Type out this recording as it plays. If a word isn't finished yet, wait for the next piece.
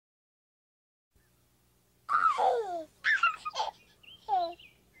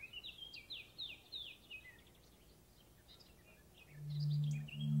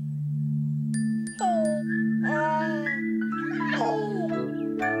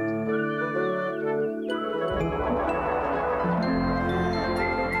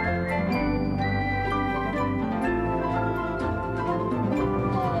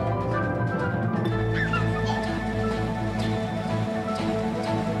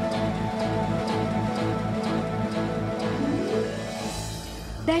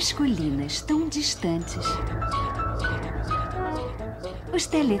Das colinas tão distantes, os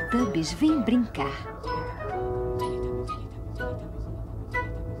Teletubbies vêm brincar.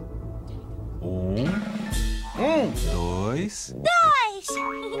 2,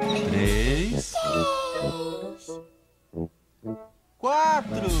 3,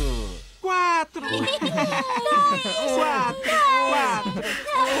 4. 4. 4.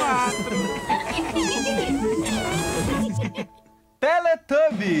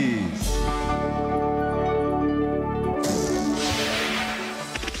 Teletubbies.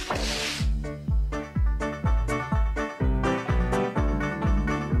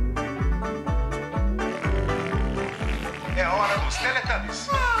 É hora dos Teletubbies.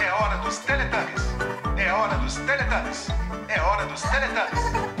 É hora dos Teletubbies. É hora dos Teletubbies. É hora dos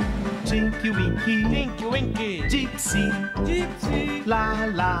Teletubbies. Tinky Winky, Tinky Winky, Dipsy, Dipsy,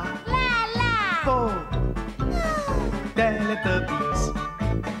 Laa-Laa, Laa-Laa. oh, Teletubbies,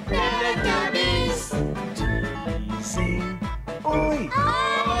 Teletubbies. dizem oi.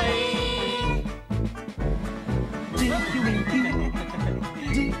 Oi. Tinky Winky,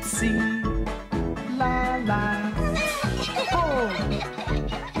 Dipsy, Laa-Laa, oh,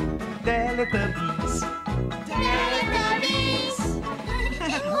 Teletubbies. Teletubbies.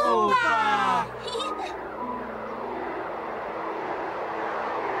 Opa!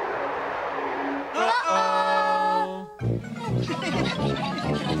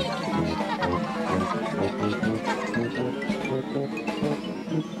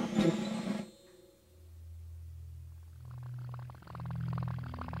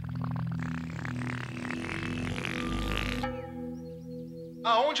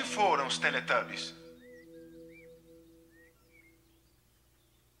 Aonde foram os Teletubbies?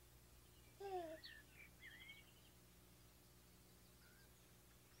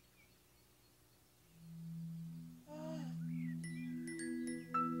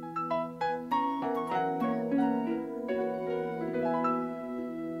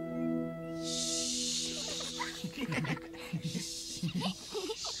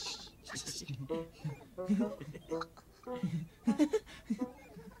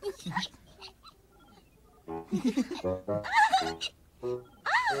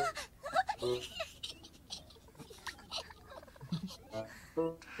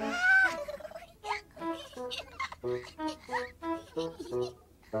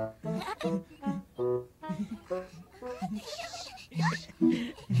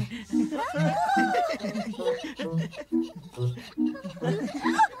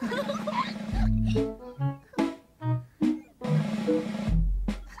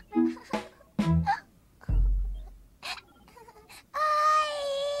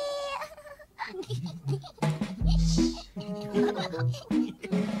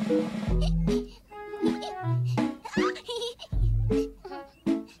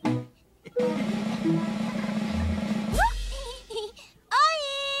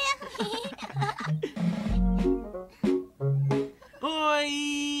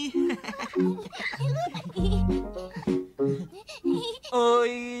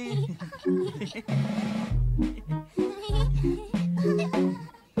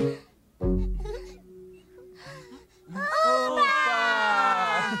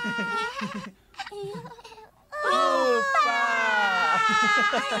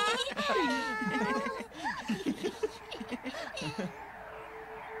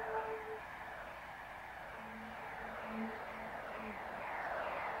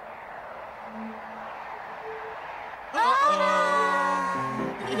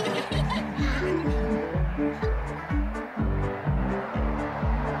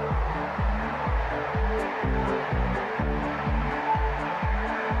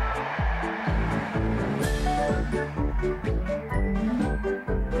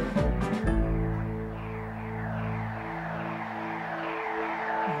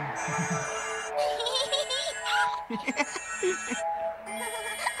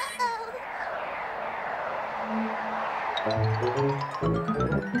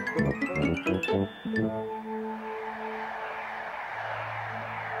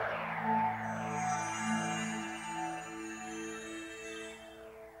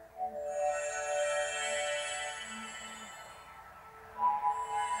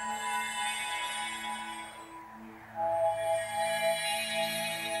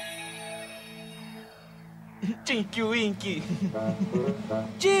 Tinky Winky,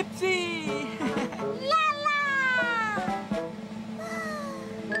 Dipsy, Laa-Laa.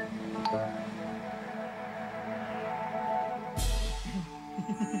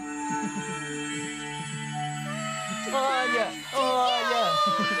 olha, olha.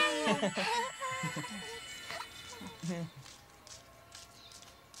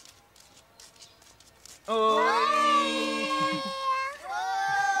 Oi!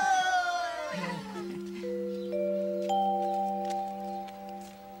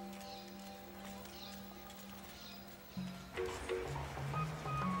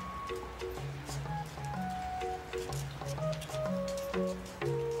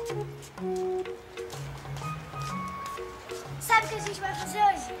 Sabe o que a gente vai fazer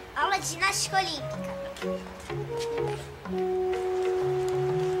hoje? Aula de ginástica olímpica.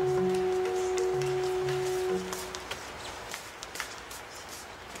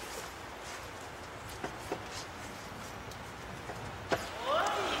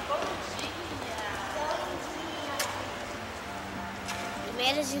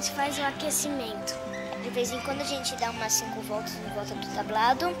 Primeiro a gente faz o aquecimento. De vez em quando a gente dá umas 5 voltas em volta do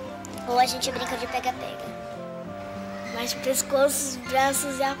tablado, ou a gente brinca de pega-pega. Mais pescoço, os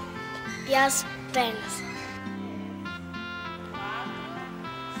braços e as pernas.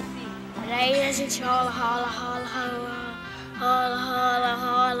 Aí a gente rola, rola, rola, rola, rola, rola,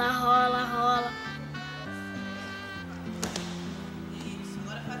 rola, rola, rola. Isso,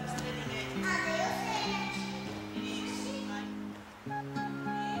 agora faz a estrelinha aí. Isso, vai.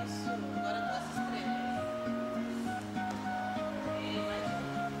 Isso, agora 2 estrelas. E mais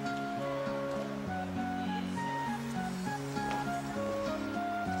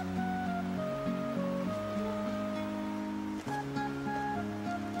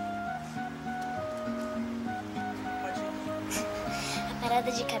A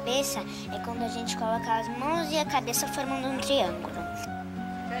parada de cabeça é quando a gente coloca as mãos e a cabeça formando um triângulo.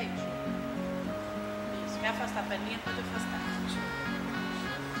 Feito. Isso, quer afastar a perninha? Pode afastar. Isso,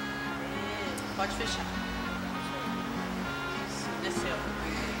 pode fechar. Isso, desceu.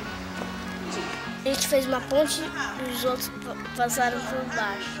 A gente fez uma ponte e os outros passaram por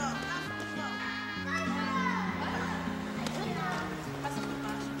baixo. Passa por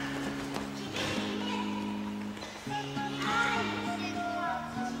baixo.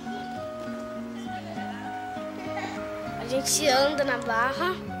 A gente anda na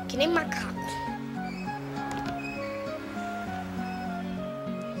barra que nem macaco.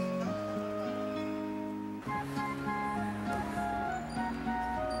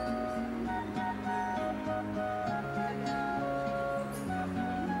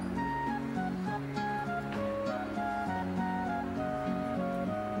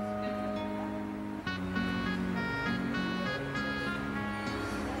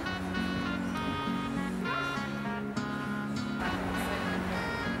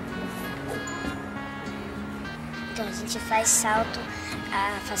 Então a gente faz salto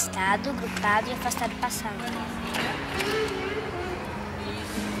afastado, grupado e afastado passado.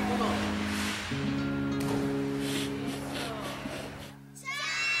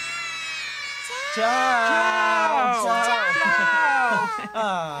 Tchau!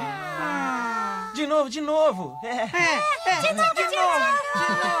 Ah. De novo, de novo! De novo! De novo!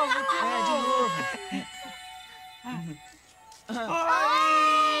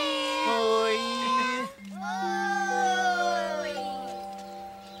 Oi!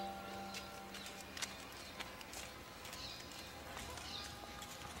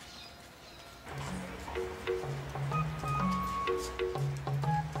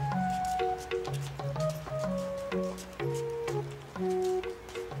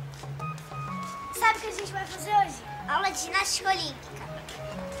 Sabe o que a gente vai fazer hoje? Aula de ginástica olímpica.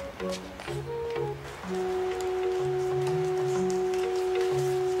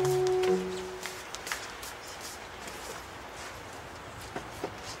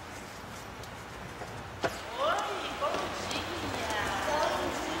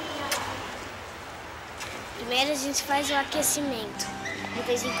 Primeiro a gente faz o aquecimento. De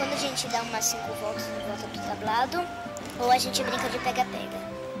vez em quando a gente dá umas 5 voltas em volta do tablado, ou a gente brinca de pega-pega.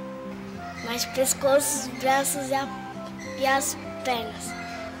 Mais pescoço, os braços e as pernas.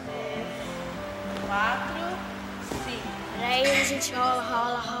 4, 5. Aí a gente rola,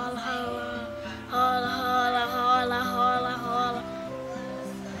 rola, rola, rola, rola, rola, rola, rola, rola.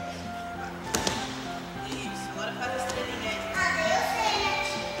 Isso, agora faz a estrelinha aí.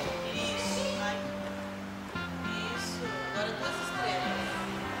 Isso, vai. Isso, agora 2 estrelas.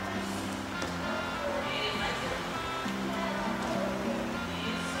 E mais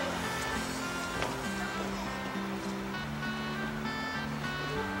Isso.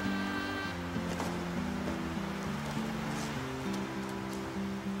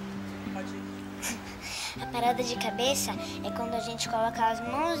 Pode ir. A parada de cabeça é quando a gente coloca as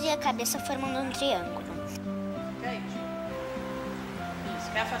mãos e a cabeça formando um triângulo. Feito.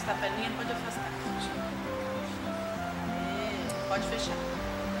 Isso, quer afastar a perninha? Pode afastar. E pode fechar.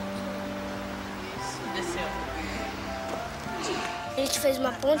 Isso, desceu. A gente fez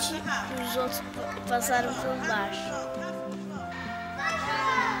uma ponte e os outros passaram por baixo.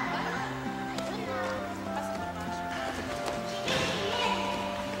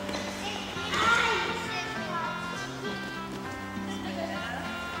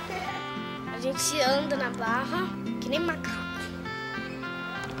 A gente anda na barra que nem macaco.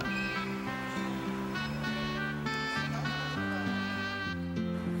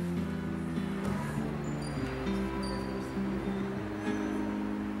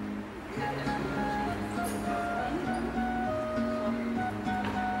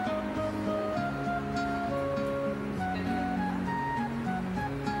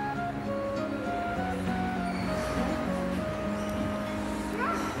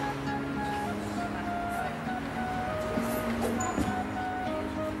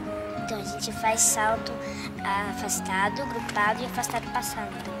 Então a gente faz salto afastado, grupado e afastado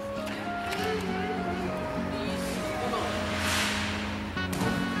passado.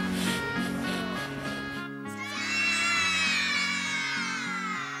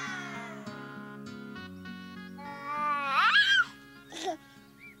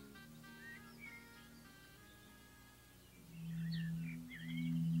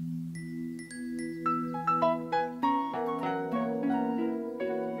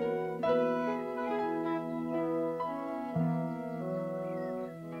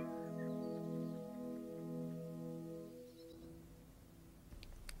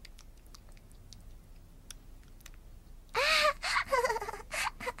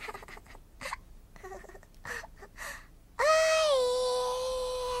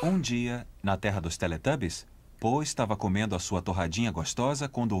 Um dia, na terra dos Teletubbies, Po estava comendo a sua torradinha gostosa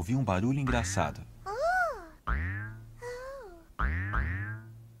quando ouviu um barulho engraçado.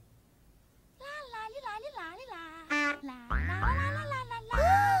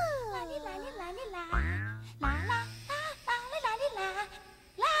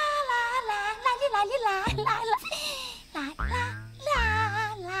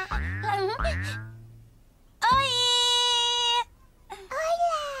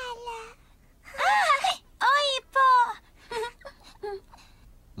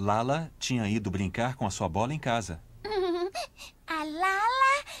 Laa-Laa tinha ido brincar com a sua bola em casa. A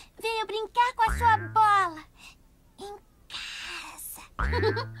Laa-Laa veio brincar com a sua bola em casa.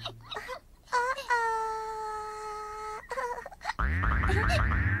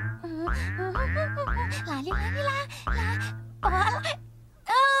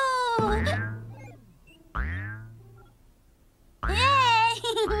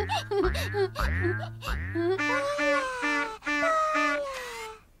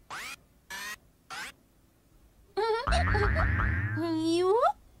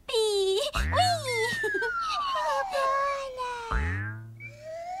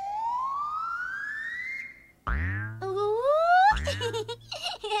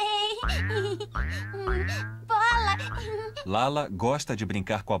 Bola. Laa-Laa gosta de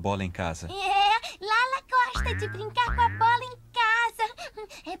brincar com a bola em casa. Laa-Laa gosta de brincar com a bola em casa.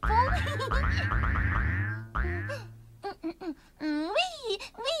 É bom?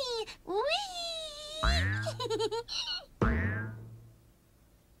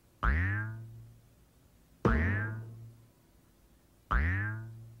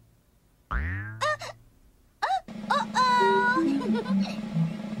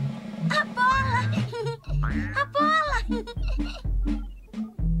 A bola! A bola!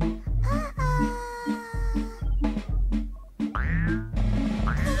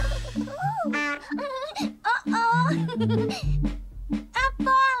 A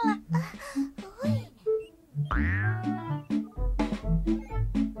bola!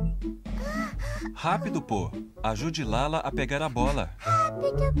 Rápido, Po. Ajude Laa-Laa a pegar a bola.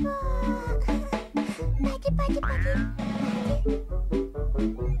 Rápido, Po. Pegue.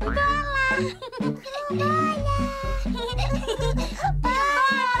 Bola!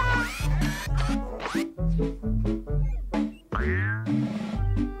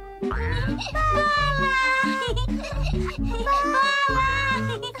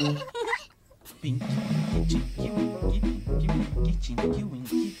 Tinky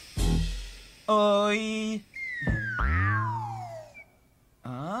Winky. Oi.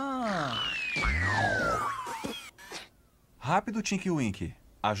 Rápido, Tinky Winky.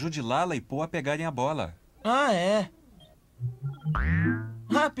 Ajude Laa-Laa e Po a pegarem a bola. É?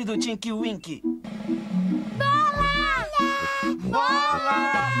 Rápido, Tinky Winky.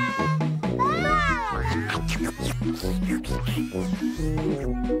 Bola!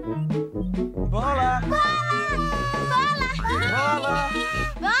 Bola!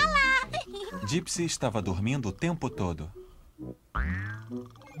 Dipsy estava dormindo o tempo todo.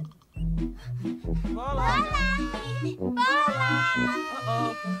 Bola! Bola!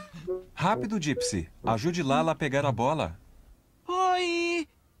 Rápido, Dipsy. Ajude Laa-Laa a pegar a bola. Oi!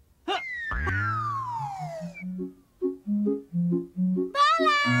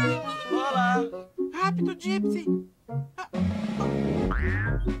 Bola! Rápido, Dipsy!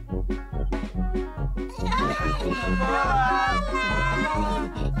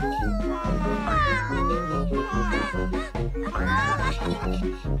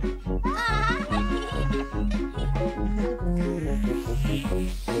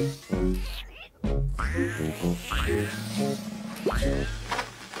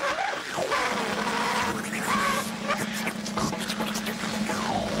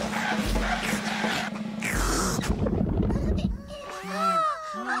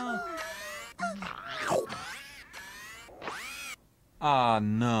 Ah,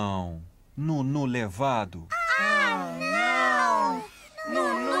 não. Noo-noo levado. Não!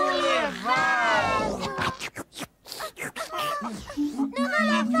 Noo-noo levado! Noo-noo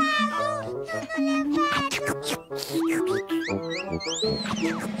levado!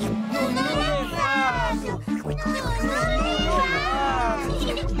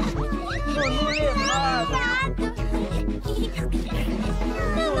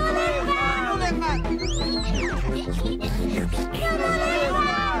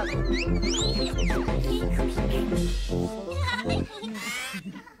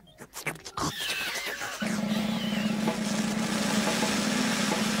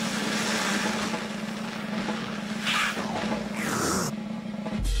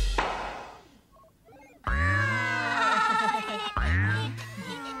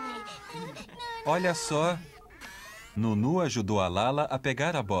 Olha só. Noo-noo ajudou a Laa-Laa a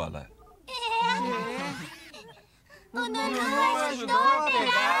pegar a bola. O Noo-noo ajudou a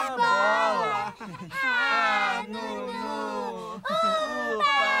pegar a bola. Ah, Noo-noo!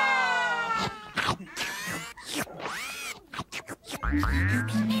 Ufa!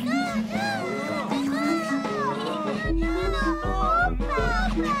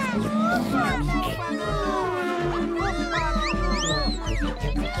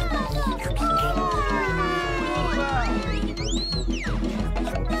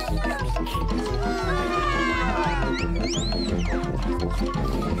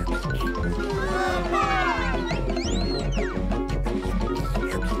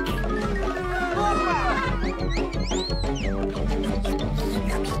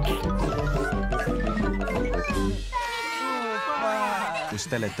 Os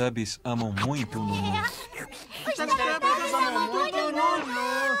Teletubbies amam muito o Noo-noo. Os Teletubbies amam muito o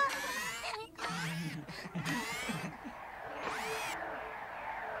Noo-noo.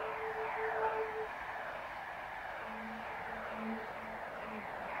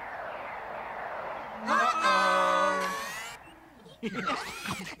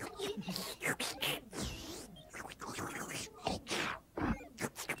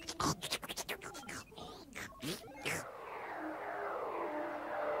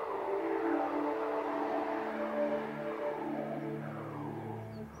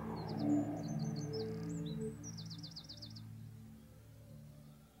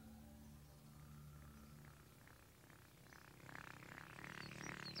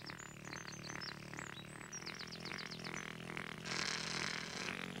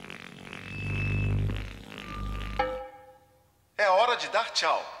 É hora de dar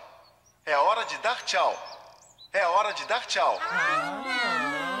tchau. É hora de dar tchau. É hora de dar tchau.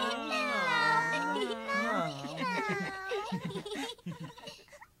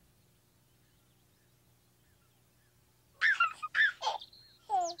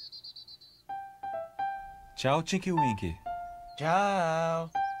 Tchau, Tinky Winky. Tchau!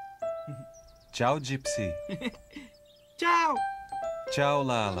 Tchau, Dipsy. Tchau! Tchau,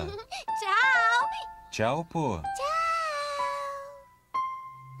 Laa-Laa. Tchau. Tchau, Pô.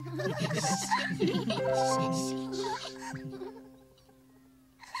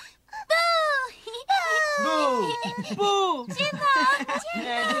 Bu!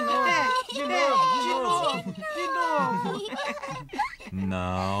 De novo!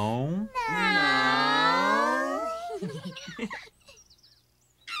 Não.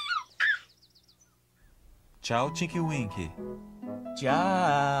 Tchau, Tinky Winky.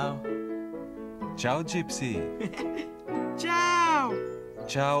 Tchau! Tchau, Dipsy. Tchau!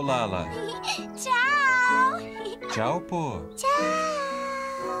 Tchau, Laa-Laa. Tchau. Tchau, Pô.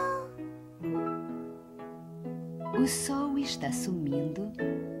 O sol está sumindo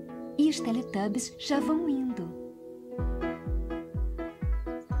e os Teletubbies já vão indo.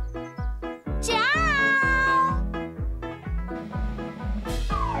 Tchau.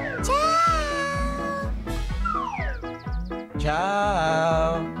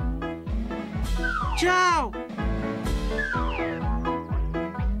 Tchau! Tchau!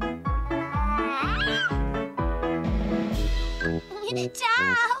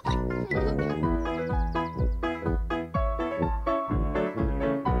 Tchau.